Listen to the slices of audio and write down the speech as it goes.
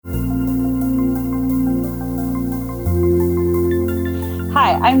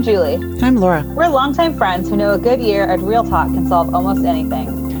Hi, I'm Julie. I'm Laura. We're longtime friends who know a good year at Real Talk can solve almost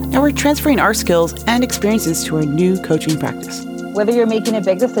anything. Now we're transferring our skills and experiences to our new coaching practice. Whether you're making a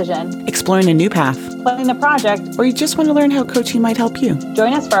big decision, exploring a new path, planning a project, or you just want to learn how coaching might help you,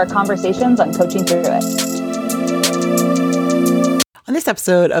 join us for our conversations on Coaching Through It. On this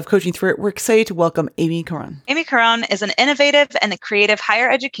episode of Coaching Through It, we're excited to welcome Amy Caron. Amy Caron is an innovative and a creative higher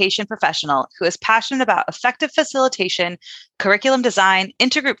education professional who is passionate about effective facilitation, curriculum design,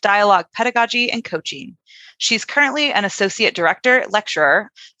 intergroup dialogue, pedagogy, and coaching. She's currently an associate director lecturer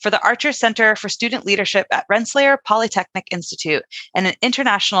for the Archer Center for Student Leadership at Rensselaer Polytechnic Institute and an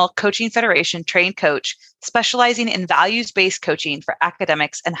International Coaching Federation trained coach specializing in values-based coaching for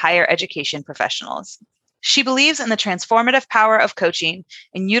academics and higher education professionals. She believes in the transformative power of coaching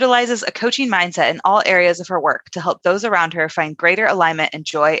and utilizes a coaching mindset in all areas of her work to help those around her find greater alignment and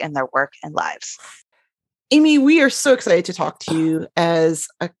joy in their work and lives. Amy, we are so excited to talk to you as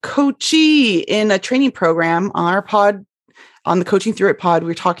a coachee in a training program on our pod, on the Coaching Through It pod.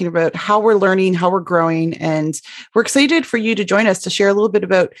 We're talking about how we're learning, how we're growing, and we're excited for you to join us to share a little bit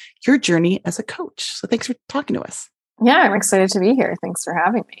about your journey as a coach. So thanks for talking to us. Yeah, I'm excited to be here. Thanks for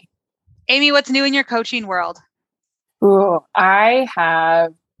having me. Amy, what's new in your coaching world? Ooh, I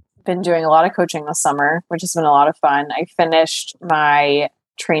have been doing a lot of coaching this summer, which has been a lot of fun. I finished my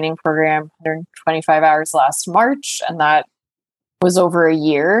training program, 125 hours last March, and that was over a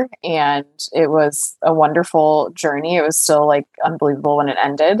year, and it was a wonderful journey. It was still like unbelievable when it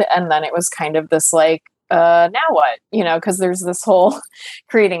ended. And then it was kind of this like, now what? You know, because there's this whole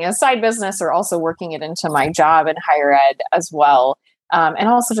creating a side business or also working it into my job in higher ed as well. And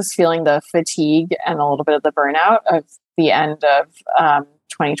also just feeling the fatigue and a little bit of the burnout of the end of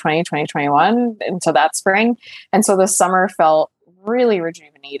 2020, 2021 into that spring. And so the summer felt really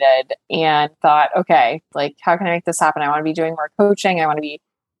rejuvenated and thought, okay, like, how can I make this happen? I want to be doing more coaching. I want to be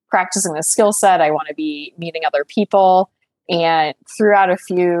practicing the skill set. I want to be meeting other people, and threw out a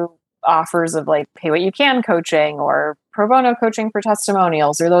few offers of like pay what you can coaching or pro bono coaching for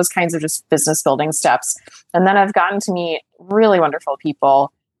testimonials or those kinds of just business building steps. And then I've gotten to meet really wonderful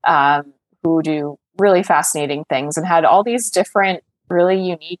people who do really fascinating things and had all these different, really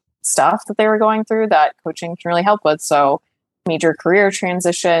unique stuff that they were going through that coaching can really help with. So major career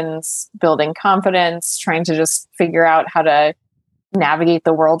transitions, building confidence, trying to just figure out how to navigate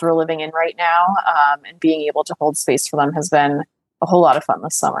the world we're living in right now, and being able to hold space for them has been a whole lot of fun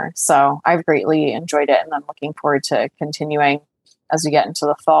this summer. So I've greatly enjoyed it, and I'm looking forward to continuing as we get into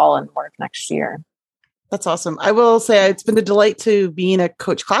the fall and more of next year. That's awesome. I will say it's been a delight to be in a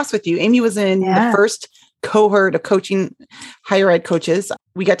coach class with you. Amy was in the first cohort of coaching higher ed coaches.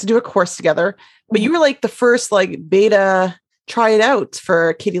 We got to do a course together, but you were like the first like beta try it out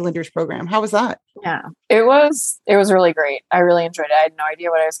for Katie Linder's program. How was that? Yeah, it was really great. I really enjoyed it. I had no idea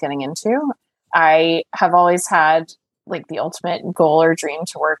what I was getting into. I have always had like the ultimate goal or dream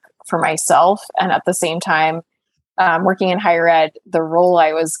to work for myself. And at the same time, working in higher ed, the role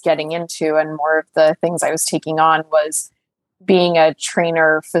I was getting into and more of the things I was taking on was being a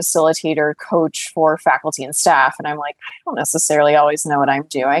trainer, facilitator, coach for faculty and staff. And I'm like, I don't necessarily always know what I'm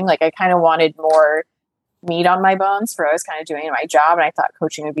doing. Like I kind of wanted more meat on my bones for what I was kind of doing in my job. And I thought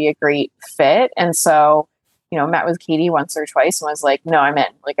coaching would be a great fit. And so, you know, met with Katie once or twice and was like, no, I'm in.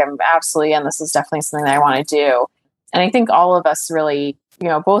 Like I'm absolutely in. This is definitely something that I want to do. And I think all of us really, you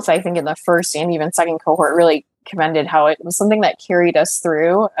know, both I think in the first and even second cohort really commended how it was something that carried us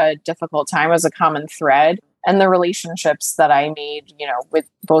through a difficult time as a common thread. And the relationships that I made, you know, with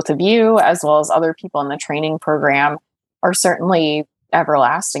both of you as well as other people in the training program are certainly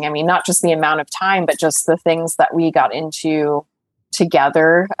everlasting. I mean, not just the amount of time, but just the things that we got into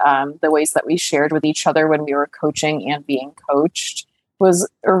together, the ways that we shared with each other when we were coaching and being coached was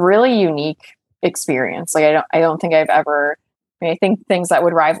a really unique experience. Like I don't think I've ever, I think things that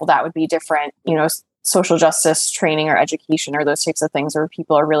would rival that would be different, you know, social justice training or education or those types of things where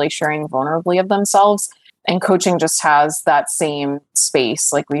people are really sharing vulnerably of themselves. And coaching just has that same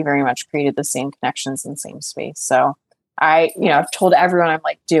space. Like we very much created the same connections in the same space. So I, you know, I've told everyone, I'm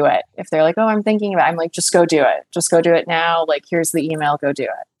like, do it. If they're like, oh, I'm thinking about it, I'm like, just go do it. Just go do it now. Like, here's the email, go do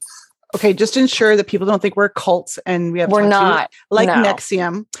it. Okay, just to ensure that people don't think we're cults and we have we're not like no.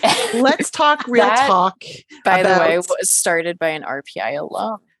 NXIVM. Let's talk real talk. By the way, was started by an RPI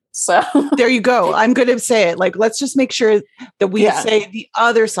alum. So there you go. I'm going to say it. Like, let's just make sure that we say the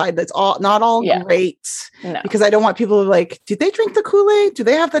other side. That's all not all great, because I don't want people to like, did they drink the Kool-Aid? Do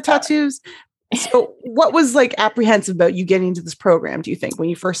they have the tattoos? So, what was like apprehensive about you getting into this program? Do you think when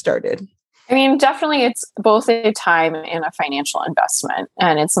you first started? I mean, definitely it's both a time and a financial investment.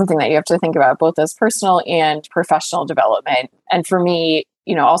 And it's something that you have to think about both as personal and professional development. And for me,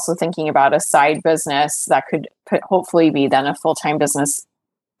 also thinking about a side business that could hopefully be then a full-time business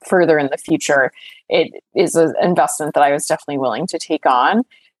further in the future, it is an investment that I was definitely willing to take on.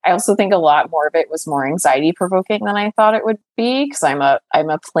 I also think a lot more of it was more anxiety provoking than I thought it would be, because I'm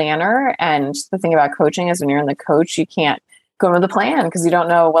a planner. And the thing about coaching is when you're in the coach, you can't go with the plan because you don't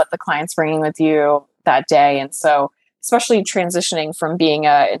know what the client's bringing with you that day. And so especially transitioning from being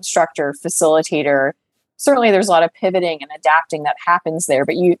an instructor, facilitator, certainly there's a lot of pivoting and adapting that happens there,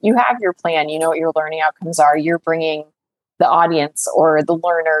 but you have your plan, you know what your learning outcomes are. You're bringing the audience or the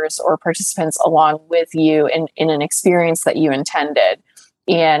learners or participants along with you in an experience that you intended.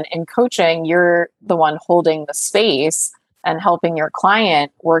 And in coaching, you're the one holding the space and helping your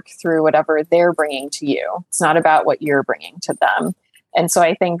client work through whatever they're bringing to you. It's not about what you're bringing to them. And so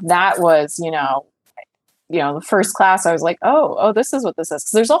I think that was, the first class, I was like, oh, this is what this is.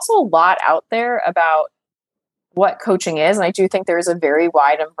 Because there's also a lot out there about what coaching is. And I do think there's a very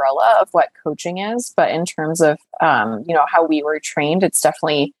wide umbrella of what coaching is. But in terms of, how we were trained, it's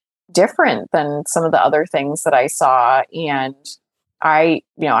definitely different than some of the other things that I saw. And I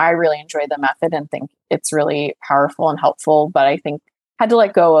really enjoy the method and think it's really powerful and helpful. But I think had to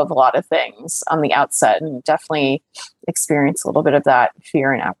let go of a lot of things on the outset and definitely experience a little bit of that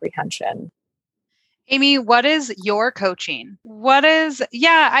fear and apprehension. Amy, what is your coaching?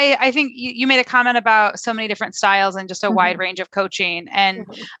 I think you made a comment about so many different styles and just a wide range of coaching. And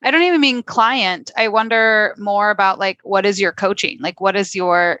I don't even mean client. I wonder more about what is your coaching? What is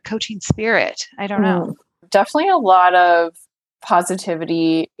your coaching spirit? I don't know. Definitely a lot of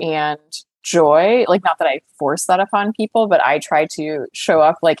positivity and joy. Not that I force that upon people, but I try to show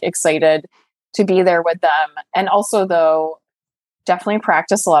up excited to be there with them. And also though, definitely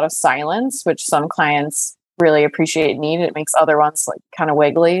practice a lot of silence, which some clients really appreciate and need. It makes other ones kind of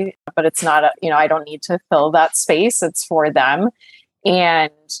wiggly, but it's not I don't need to fill that space. It's for them.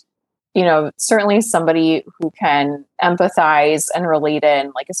 And, certainly somebody who can empathize and relate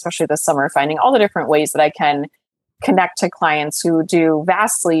in, especially this summer, finding all the different ways that I can connect to clients who do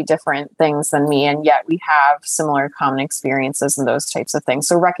vastly different things than me. And yet we have similar common experiences and those types of things.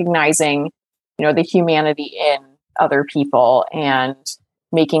 So recognizing, the humanity in other people and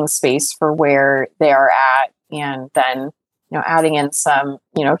making space for where they are at, and then adding in some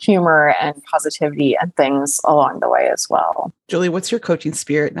humor and positivity and things along the way as well. Julie, what's your coaching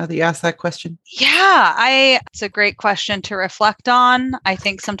spirit now that you asked that question? It's a great question to reflect on. I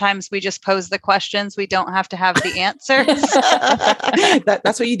think sometimes we just pose the questions, we don't have to have the answers.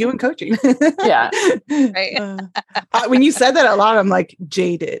 That's what you do in coaching. Yeah. Right. When you said that out loud, I'm like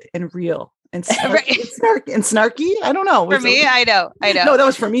jaded and real. And snarky. I don't know. For me, I know. No, that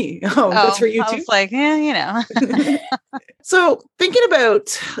was for me. Oh, that's for you too. I was So thinking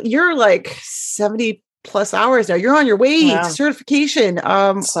about you're 70 plus hours now. You're on your way to certification.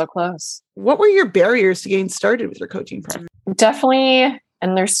 So close. What were your barriers to getting started with your coaching practice? Definitely,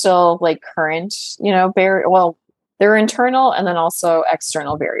 and there's still current, barrier. Well, there are internal and then also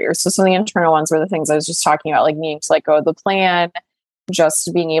external barriers. So some of the internal ones were the things I was just talking about, needing to let go of the plan.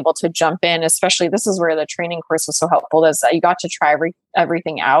 Just being able to jump in, especially this is where the training course was so helpful, is that you got to try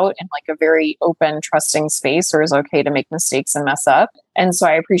everything out in a very open, trusting space where it's okay to make mistakes and mess up. And so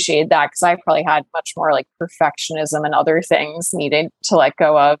I appreciate that because I probably had much more perfectionism and other things needed to let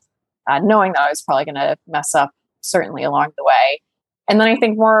go of, knowing that I was probably going to mess up certainly along the way. And then I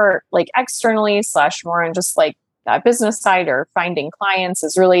think more externally / more on just that business side or finding clients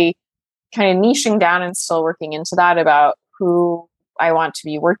is really kind of niching down and still working into that about who I want to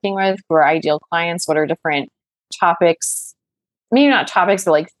be working with, who are ideal clients, what are different topics, maybe not topics,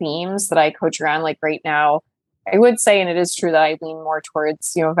 but themes that I coach around. Right now, I would say, and it is true that I lean more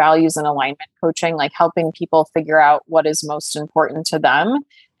towards, values and alignment coaching, helping people figure out what is most important to them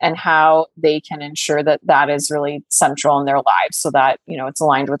and how they can ensure that that is really central in their lives so that, it's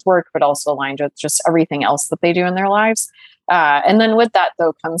aligned with work, but also aligned with just everything else that they do in their lives. And then with that,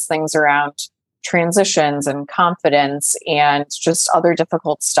 though, comes things around transitions and confidence and just other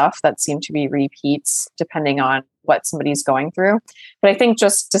difficult stuff that seem to be repeats depending on what somebody's going through. But I think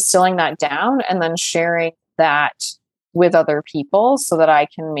just distilling that down and then sharing that with other people so that I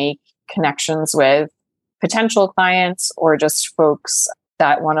can make connections with potential clients or just folks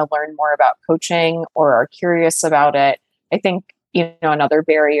that want to learn more about coaching or are curious about it. I think, another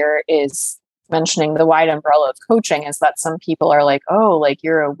barrier is mentioning the wide umbrella of coaching is that some people are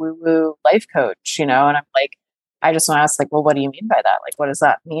you're a woo-woo life coach, and I'm I just want to ask well, what do you mean by that? What does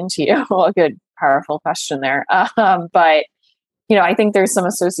that mean to you? Well, a good, powerful question there. But, I think there's some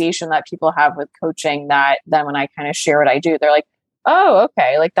association that people have with coaching that then when I kind of share what I do, they're oh,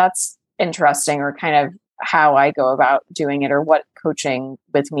 okay. That's interesting or kind of how I go about doing it or what coaching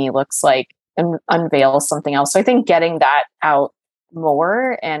with me looks like and unveil something else. So I think getting that out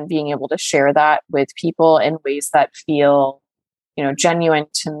more and being able to share that with people in ways that feel, genuine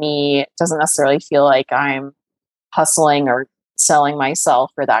to me, doesn't necessarily feel like I'm hustling or selling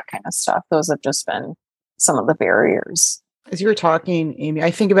myself or that kind of stuff. Those have just been some of the barriers. As you were talking, Amy,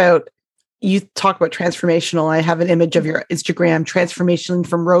 I think about, you talk about transformational. I have an image of your Instagram, transformation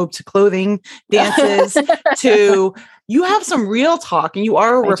from robe to clothing, dances to, you have some real talk, and you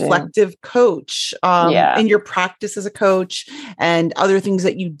are a reflective coach in your practice as a coach and other things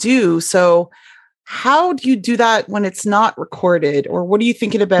that you do. So how do you do that when it's not recorded? Or what are you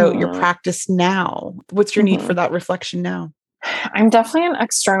thinking about your practice now? What's your need for that reflection now? I'm definitely an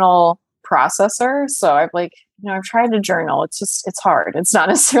external processor. So I've tried to journal. It's hard. It's not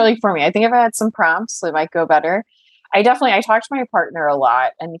necessarily for me. I think if I had some prompts, it might go better. I talk to my partner a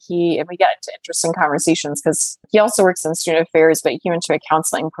lot, and we get into interesting conversations because he also works in student affairs, but he went to a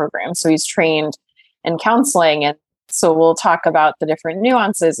counseling program. So he's trained in counseling. And so we'll talk about the different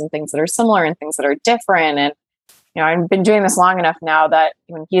nuances and things that are similar and things that are different. And, I've been doing this long enough now that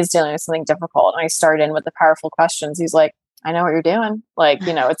when he's dealing with something difficult and I start in with the powerful questions, he's like, I know what you're doing.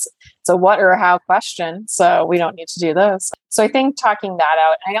 It's a what or a how question. So we don't need to do those. So I think talking that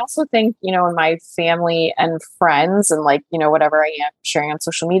out. I also think, in my family and friends and whatever I am sharing on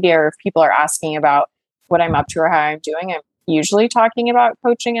social media, or if people are asking about what I'm up to or how I'm doing, I'm usually talking about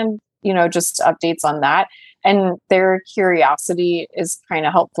coaching and, just updates on that. And their curiosity is kind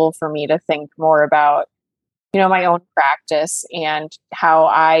of helpful for me to think more about, my own practice and how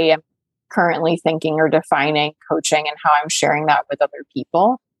I am currently thinking or defining coaching and how I'm sharing that with other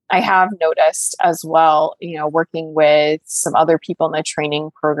people. I have noticed as well, working with some other people in the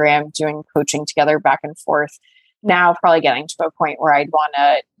training program, doing coaching together back and forth, now probably getting to a point where I'd want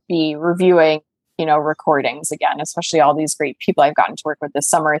to be reviewing, recordings again, especially all these great people I've gotten to work with this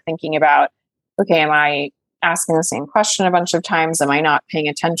summer, thinking about, okay, am I asking the same question a bunch of times? Am I not paying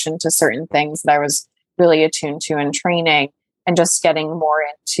attention to certain things that I was really attuned to in training? And just getting more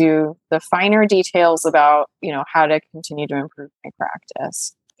into the finer details about, how to continue to improve my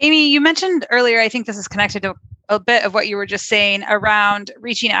practice. Amy, you mentioned earlier, I think this is connected to a bit of what you were just saying around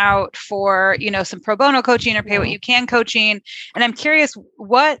reaching out for, some pro bono coaching or pay what you can coaching. And I'm curious,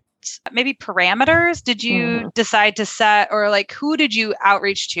 what maybe parameters did you decide to set, or who did you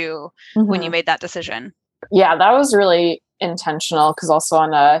outreach to when you made that decision? Yeah, that was really intentional, because also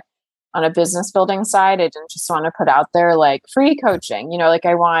on a business building side, I didn't just want to put out there free coaching.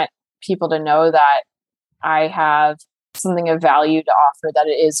 I want people to know that I have something of value to offer, that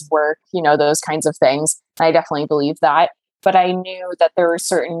it is work, those kinds of things. And I definitely believe that. But I knew that there were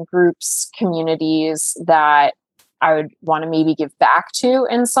certain groups, communities that I would want to maybe give back to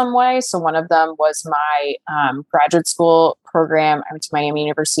in some way. So one of them was my graduate school program. I went to Miami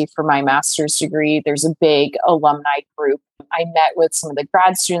University for my master's degree. There's a big alumni group. I met with some of the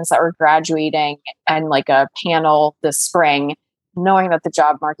grad students that were graduating and a panel this spring, knowing that the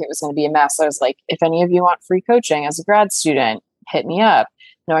job market was going to be a mess. I was like, if any of you want free coaching as a grad student, hit me up,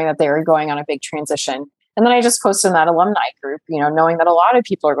 knowing that they were going on a big transition. And then I just posted in that alumni group, knowing that a lot of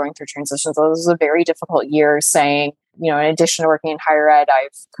people are going through transitions. So this was a very difficult year, saying, in addition to working in higher ed,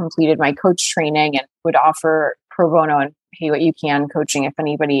 I've completed my coach training and would offer pro bono and pay what you can coaching if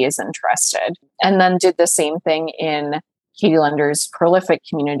anybody is interested. And then did the same thing in Katie Linder's prolific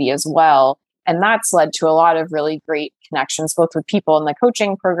community as well. And that's led to a lot of really great connections, both with people in the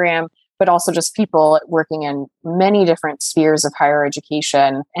coaching program, but also just people working in many different spheres of higher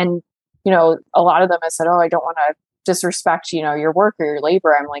education. And, a lot of them have said, oh, I don't want to disrespect, your work or your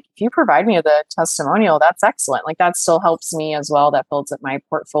labor. I'm like, if you provide me with a testimonial, that's excellent. That still helps me as well. That builds up my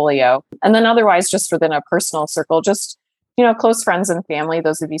portfolio. And then otherwise, just within a personal circle, just, close friends and family,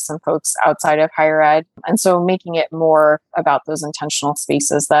 those would be some folks outside of higher ed. And so making it more about those intentional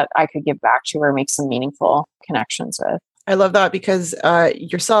spaces that I could give back to or make some meaningful connections with. I love that, because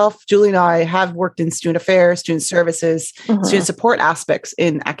yourself, Julie, and I have worked in student affairs, student services, student support aspects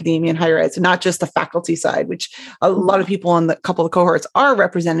in academia and higher ed. So not just the faculty side, which a lot of people on the couple of cohorts are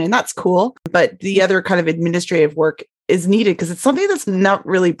represented, and that's cool. But the other kind of administrative work is needed, because it's something that's not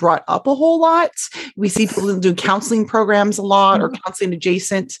really brought up a whole lot. We see people do counseling programs a lot, or counseling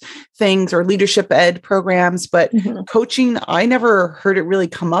adjacent things, or leadership ed programs, but coaching, I never heard it really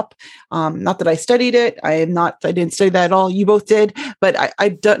come up. Not that I studied it. I didn't study that at all. You both did, but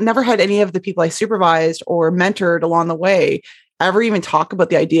I never had any of the people I supervised or mentored along the way ever even talk about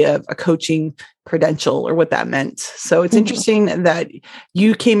the idea of a coaching credential or what that meant. So it's interesting that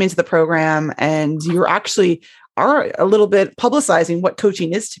you came into the program and you're actually, are a little bit publicizing what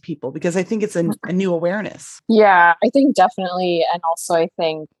coaching is to people, because I think it's a new awareness. Yeah, I think definitely. And also I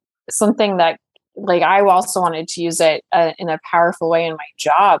think something that like I also wanted to use it in a powerful way in my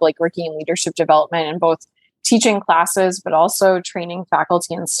job, like working in leadership development and both teaching classes, but also training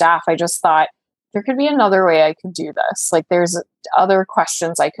faculty and staff. I just thought there could be another way I could do this. Like there's other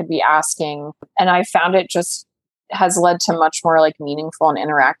questions I could be asking. And I found it just has led to much more like meaningful and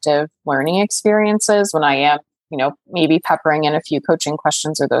interactive learning experiences when I am, maybe peppering in a few coaching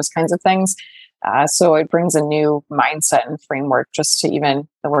questions or those kinds of things. So it brings a new mindset and framework just to even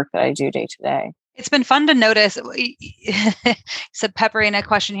the work that I do day to day. It's been fun to notice. You said peppering a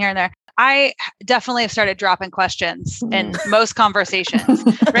question here and there. I definitely have started dropping questions in most conversations,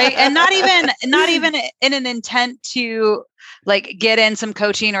 right? And not even in an intent to like get in some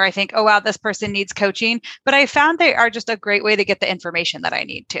coaching, or I think, oh, wow, this person needs coaching. But I found they are just a great way to get the information that I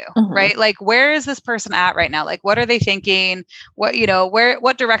need to, right? Like, where is this person at right now? Like, what are they thinking? What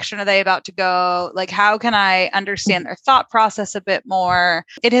direction are they about to go? Like, how can I understand their thought process a bit more?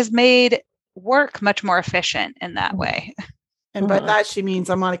 It has made work much more efficient in that way. And by that, she means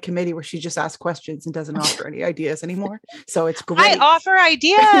I'm on a committee where she just asks questions and doesn't offer any ideas anymore. So it's great. I offer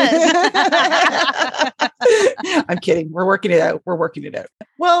ideas. I'm kidding. We're working it out.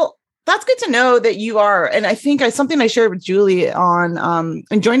 Well, that's good to know that you are. And I think something I shared with Julie on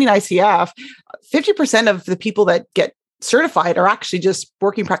and joining ICF, 50% of the people that get certified are actually just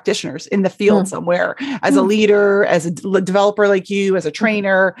working practitioners in the field somewhere as a leader, as a developer like you, as a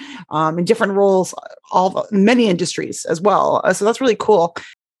trainer, in different roles, many industries as well. So that's really cool.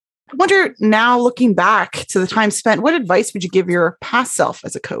 I wonder now, looking back to the time spent, what advice would you give your past self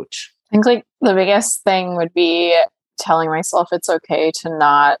as a coach? I think like the biggest thing would be telling myself it's okay to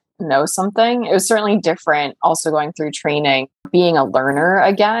not know something. It was certainly different also going through training, being a learner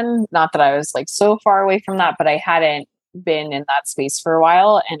again. Not that I was like so far away from that, but I hadn't been in that space for a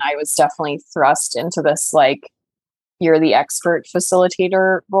while. And I was definitely thrust into this, like, you're the expert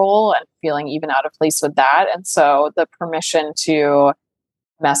facilitator role and feeling even out of place with that. And so the permission to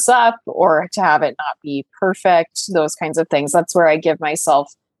mess up or to have it not be perfect, those kinds of things, that's where I give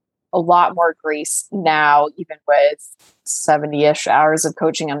myself a lot more grace now, even with 70-ish hours of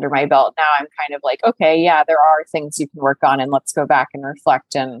coaching under my belt. Now I'm kind of like, okay, yeah, there are things you can work on, and let's go back and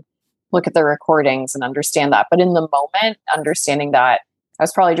reflect and look at the recordings and understand that. But in the moment, understanding that I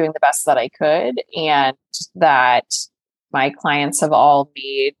was probably doing the best that I could, and that my clients have all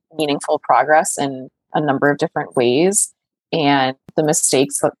made meaningful progress in a number of different ways, and the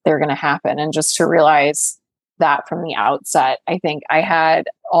mistakes that they're going to happen. And just to realize that from the outset, I think I had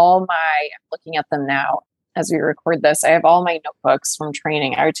I'm looking at them now as we record this, I have all my notebooks from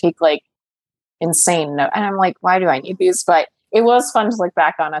training. I would take like insane notes. And I'm like, why do I need these? But it was fun to look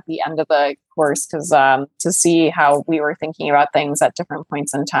back on at the end of the course, because to see how we were thinking about things at different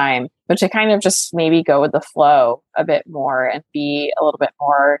points in time, but to kind of just maybe go with the flow a bit more and be a little bit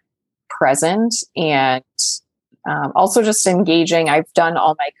more present, and also just engaging. I've done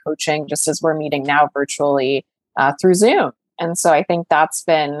all my coaching, just as we're meeting now, virtually through Zoom. And so I think that's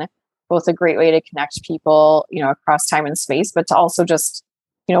been both a great way to connect people, across time and space, but to also just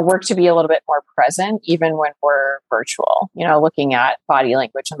work to be a little bit more present, even when we're virtual, looking at body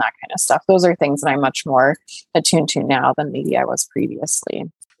language and that kind of stuff. Those are things that I'm much more attuned to now than maybe I was previously.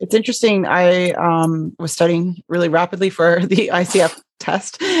 It's interesting. I was studying really rapidly for the ICF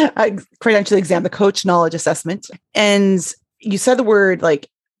test, credential exam, the coach knowledge assessment. And you said the word like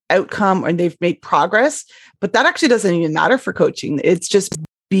outcome, and they've made progress, but that actually doesn't even matter for coaching. It's just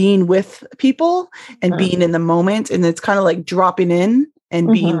being with people and being in the moment. And it's kind of like dropping in and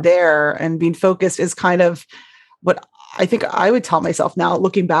being there and being focused is kind of what I think I would tell myself now,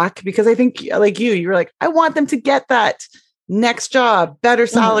 looking back, because I think like you're like, I want them to get that next job, better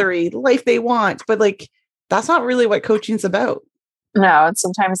salary, life they want. But like, that's not really what coaching's about. No. And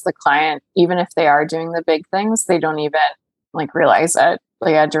sometimes the client, even if they are doing the big things, they don't even like realize it.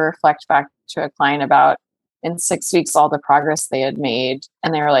 Like, I had to reflect back to a client about in 6 weeks, all the progress they had made.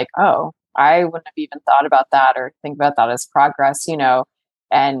 And they were like, oh, I wouldn't have even thought about that or think about that as progress,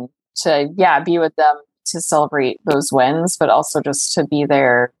 and to, be with them to celebrate those wins, but also just to be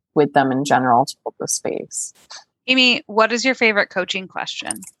there with them in general to hold the space. Amy, what is your favorite coaching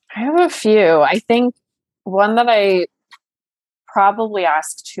question? I have a few. I think one that I probably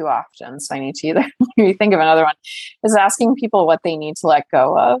ask too often, so I need to either maybe think of another one, is asking people what they need to let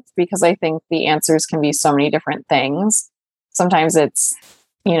go of, because I think the answers can be so many different things. Sometimes it's,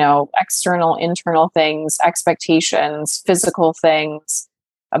 external, internal things, expectations, physical things,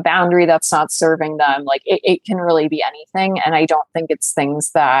 a boundary that's not serving them. Like it can really be anything. And I don't think it's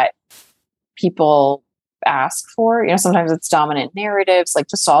things that people ask for. Sometimes it's dominant narratives, like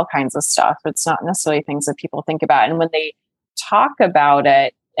just all kinds of stuff. It's not necessarily things that people think about. And when they talk about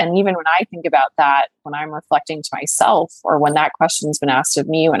it, and even when I think about that, when I'm reflecting to myself, or when that question's been asked of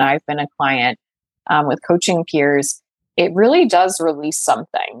me, when I've been a client with coaching peers, it really does release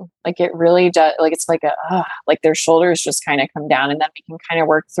something. Like it really does. Like it's like like their shoulders just kind of come down, and then we can kind of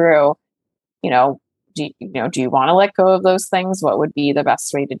work through, do you want to let go of those things? What would be the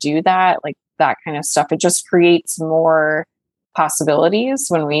best way to do that? Like that kind of stuff. It just creates more possibilities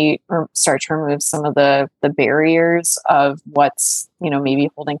when we start to remove some of the barriers of what's, maybe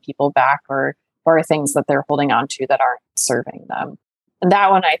holding people back or things that they're holding on to that aren't serving them. And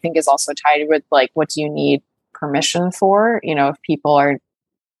that one I think is also tied with like, what do you need permission for? If people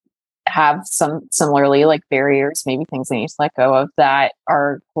have some similarly like barriers, maybe things they need to let go of that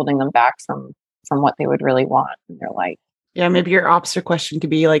are holding them back from what they would really want in their life. Yeah, maybe your opposite question could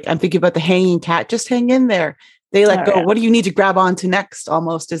be like, I'm thinking about the hanging cat, just hang in there. They let go. Yeah. What do you need to grab onto next?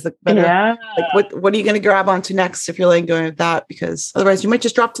 Almost is the better. Yeah. Like what are you going to grab onto next if you're letting go of that? Because otherwise you might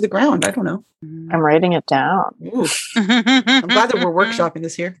just drop to the ground. I don't know. I'm writing it down. I'm glad that we're workshopping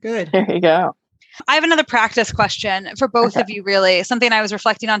this here. Good. There you go. I have another practice question for both of you, really. Something I was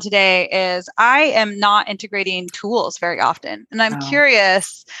reflecting on today is I am not integrating tools very often. And I'm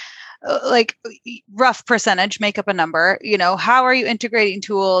curious, like rough percentage, make up a number, how are you integrating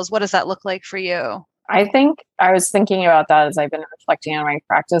tools? What does that look like for you? I think I was thinking about that as I've been reflecting on my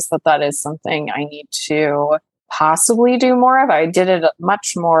practice, that is something I need to possibly do more of. I did it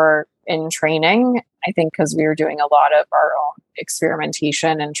much more in training, I think, because we were doing a lot of our own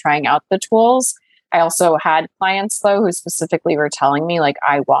experimentation and trying out the tools. I also had clients, though, who specifically were telling me, like,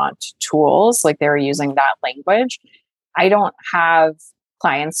 I want tools, like they were using that language. I don't have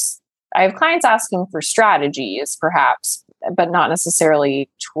clients. I have clients asking for strategies, perhaps, but not necessarily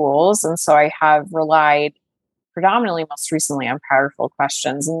tools. And so I have relied predominantly most recently on powerful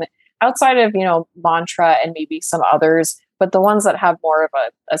questions. And outside of, mantra and maybe some others, but the ones that have more of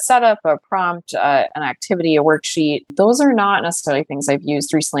a setup, a prompt, an activity, a worksheet, those are not necessarily things I've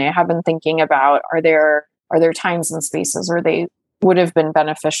used recently. I have been thinking about, are there times and spaces where they would have been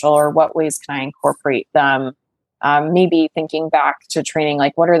beneficial, or what ways can I incorporate them? Maybe thinking back to training,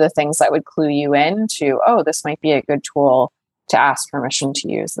 like what are the things that would clue you in to, this might be a good tool to ask permission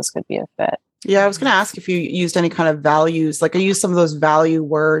to use. This could be a fit. Yeah, I was going to ask if you used any kind of values. Like I use some of those value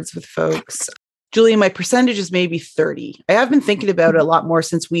words with folks. Julie, my percentage is maybe 30. I have been thinking about it a lot more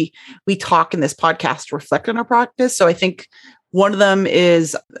since we talk in this podcast to reflect on our practice. So I think one of them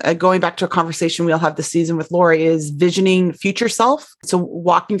is going back to a conversation we'll have this season with Lori, is visioning future self. So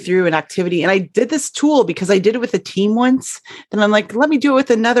walking through an activity. And I did this tool because I did it with a team once. Then I'm like, let me do it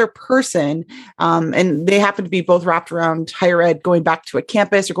with another person. And they happen to be both wrapped around higher ed, going back to a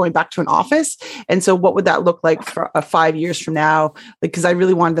campus or going back to an office. And so what would that look like for 5 years from now? Because I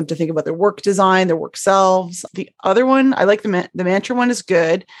really wanted them to think about their work design, their work selves. The other one, I like the mantra one is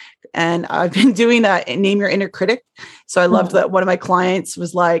good. And I've been doing that name your inner critic. So I loved that one of my clients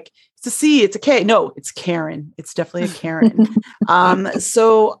was like, it's a C, it's a K. No, it's Karen. It's definitely a Karen.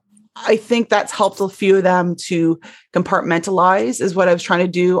 So I think that's helped a few of them to compartmentalize, is what I was trying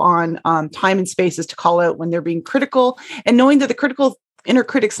to do on time and spaces, to call out when they're being critical, and knowing that the critical inner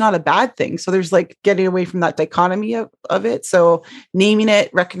critic's not a bad thing. So there's like getting away from that dichotomy of it. So naming it,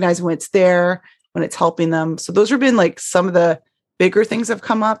 recognizing when it's there, when it's helping them. So those have been like some of the bigger things have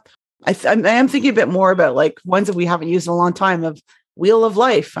come up. I am thinking a bit more about like ones that we haven't used in a long time, of wheel of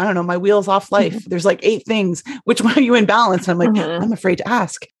life. I don't know, my wheel's off life. There's like 8 things. Which one are you in balance? And I'm like, I'm afraid to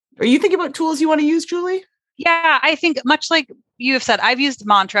ask. Are you thinking about tools you want to use, Julie? Yeah, I think much like you have said, I've used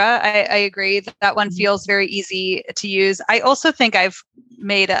mantra. I agree that one feels very easy to use. I also think I've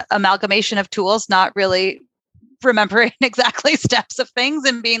made an amalgamation of tools, not really remembering exactly steps of things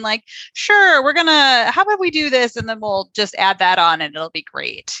and being like, sure, how about we do this? And then we'll just add that on and it'll be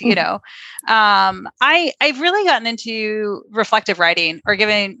great. I've really gotten into reflective writing, or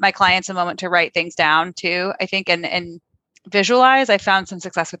giving my clients a moment to write things down too, I think, and visualize. I found some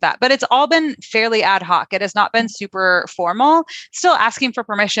success with that, but it's all been fairly ad hoc. It has not been super formal, still asking for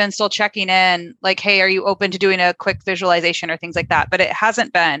permission, still checking in like, hey, are you open to doing a quick visualization or things like that? But it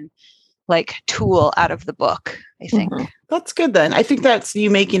hasn't been like tool out of the book, I think. That's good then. I think that's you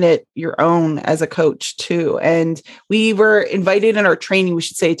making it your own as a coach too. And we were invited in our training, we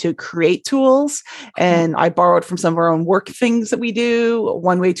should say, to create tools. And I borrowed from some of our own work things that we do,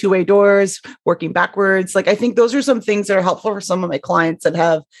 1-way, 2-way doors, working backwards. Like, I think those are some things that are helpful for some of my clients that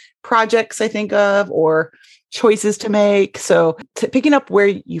have projects I think of, or choices to make. So picking up where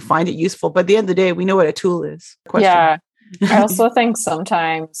you find it useful. But at the end of the day, we know what a tool is. Yeah. I also think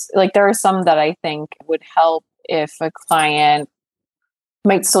sometimes, like, there are some that I think would help if a client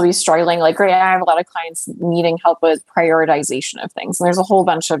might still be struggling. Like, great, I have a lot of clients needing help with prioritization of things. And there's a whole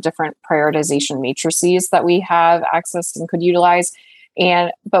bunch of different prioritization matrices that we have access and could utilize.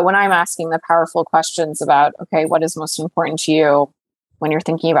 But when I'm asking the powerful questions about, okay, what is most important to you when you're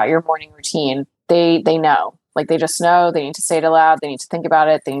thinking about your morning routine, they know. Like, they just know. They need to say it aloud. They need to think about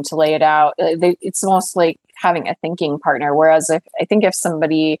it. They need to lay it out. It's almost like having a thinking partner. Whereas if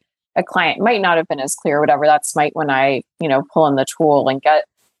a client might not have been as clear, or whatever, that's when I, pull in the tool and get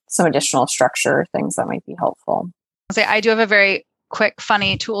some additional structure, things that might be helpful. I do have a very quick,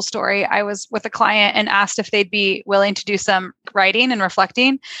 funny tool story. I was with a client and asked if they'd be willing to do some writing and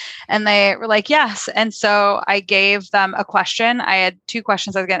reflecting. And they were like, yes. And so I gave them a question. I had 2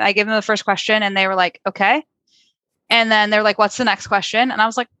 questions. I gave them the first question and they were like, okay. And then they're like, what's the next question? And I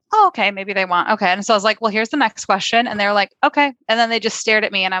was like, oh, okay, maybe they want, okay. And so I was like, well, here's the next question. And they were like, okay. And then they just stared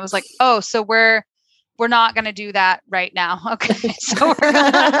at me and I was like, oh, so we're not going to do that right now. Okay. So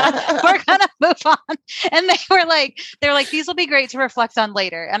we're gonna move on. And they were like, these will be great to reflect on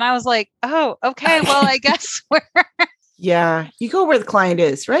later. And I was like, oh, okay. Well, I guess we're. Yeah. You go where the client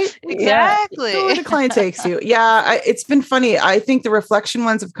is, right? Exactly. You go where the client takes you. Yeah. It's been funny. I think the reflection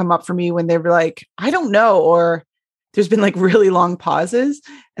ones have come up for me when they were like, I don't know, or there's been like really long pauses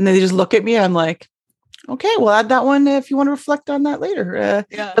and then they just look at me. I'm like, okay, we'll add that one if you want to reflect on that later.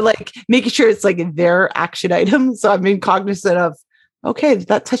 But like making sure it's like their action item. So I've been cognizant of, okay,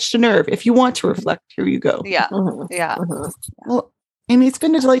 that touched a nerve. If you want to reflect, here you go. Yeah. Mm-hmm. Yeah. Mm-hmm. Well, Amy, it's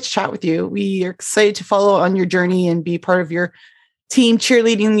been a delight to chat with you. We are excited to follow on your journey and be part of your team,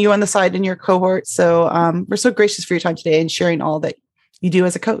 cheerleading you on the side in your cohort. So we're so gracious for your time today and sharing all that you do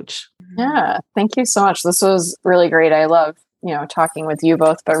as a coach. Yeah, thank you so much. This was really great. I love, talking with you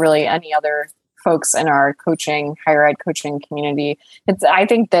both, but really any other folks in our coaching, higher ed coaching community. I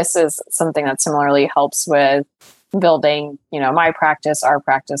think this is something that similarly helps with building, my practice, our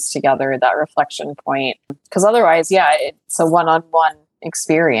practice together, that reflection point. Because otherwise, it's a one-on-one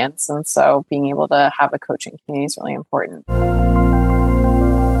experience. And so being able to have a coaching community is really important.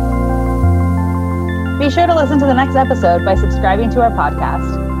 Be sure to listen to the next episode by subscribing to our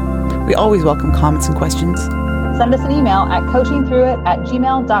podcast. We always welcome comments and questions. Send us an email at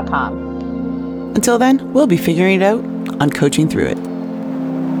coachingthroughit@gmail.com. Until then, we'll be figuring it out on Coaching Through It.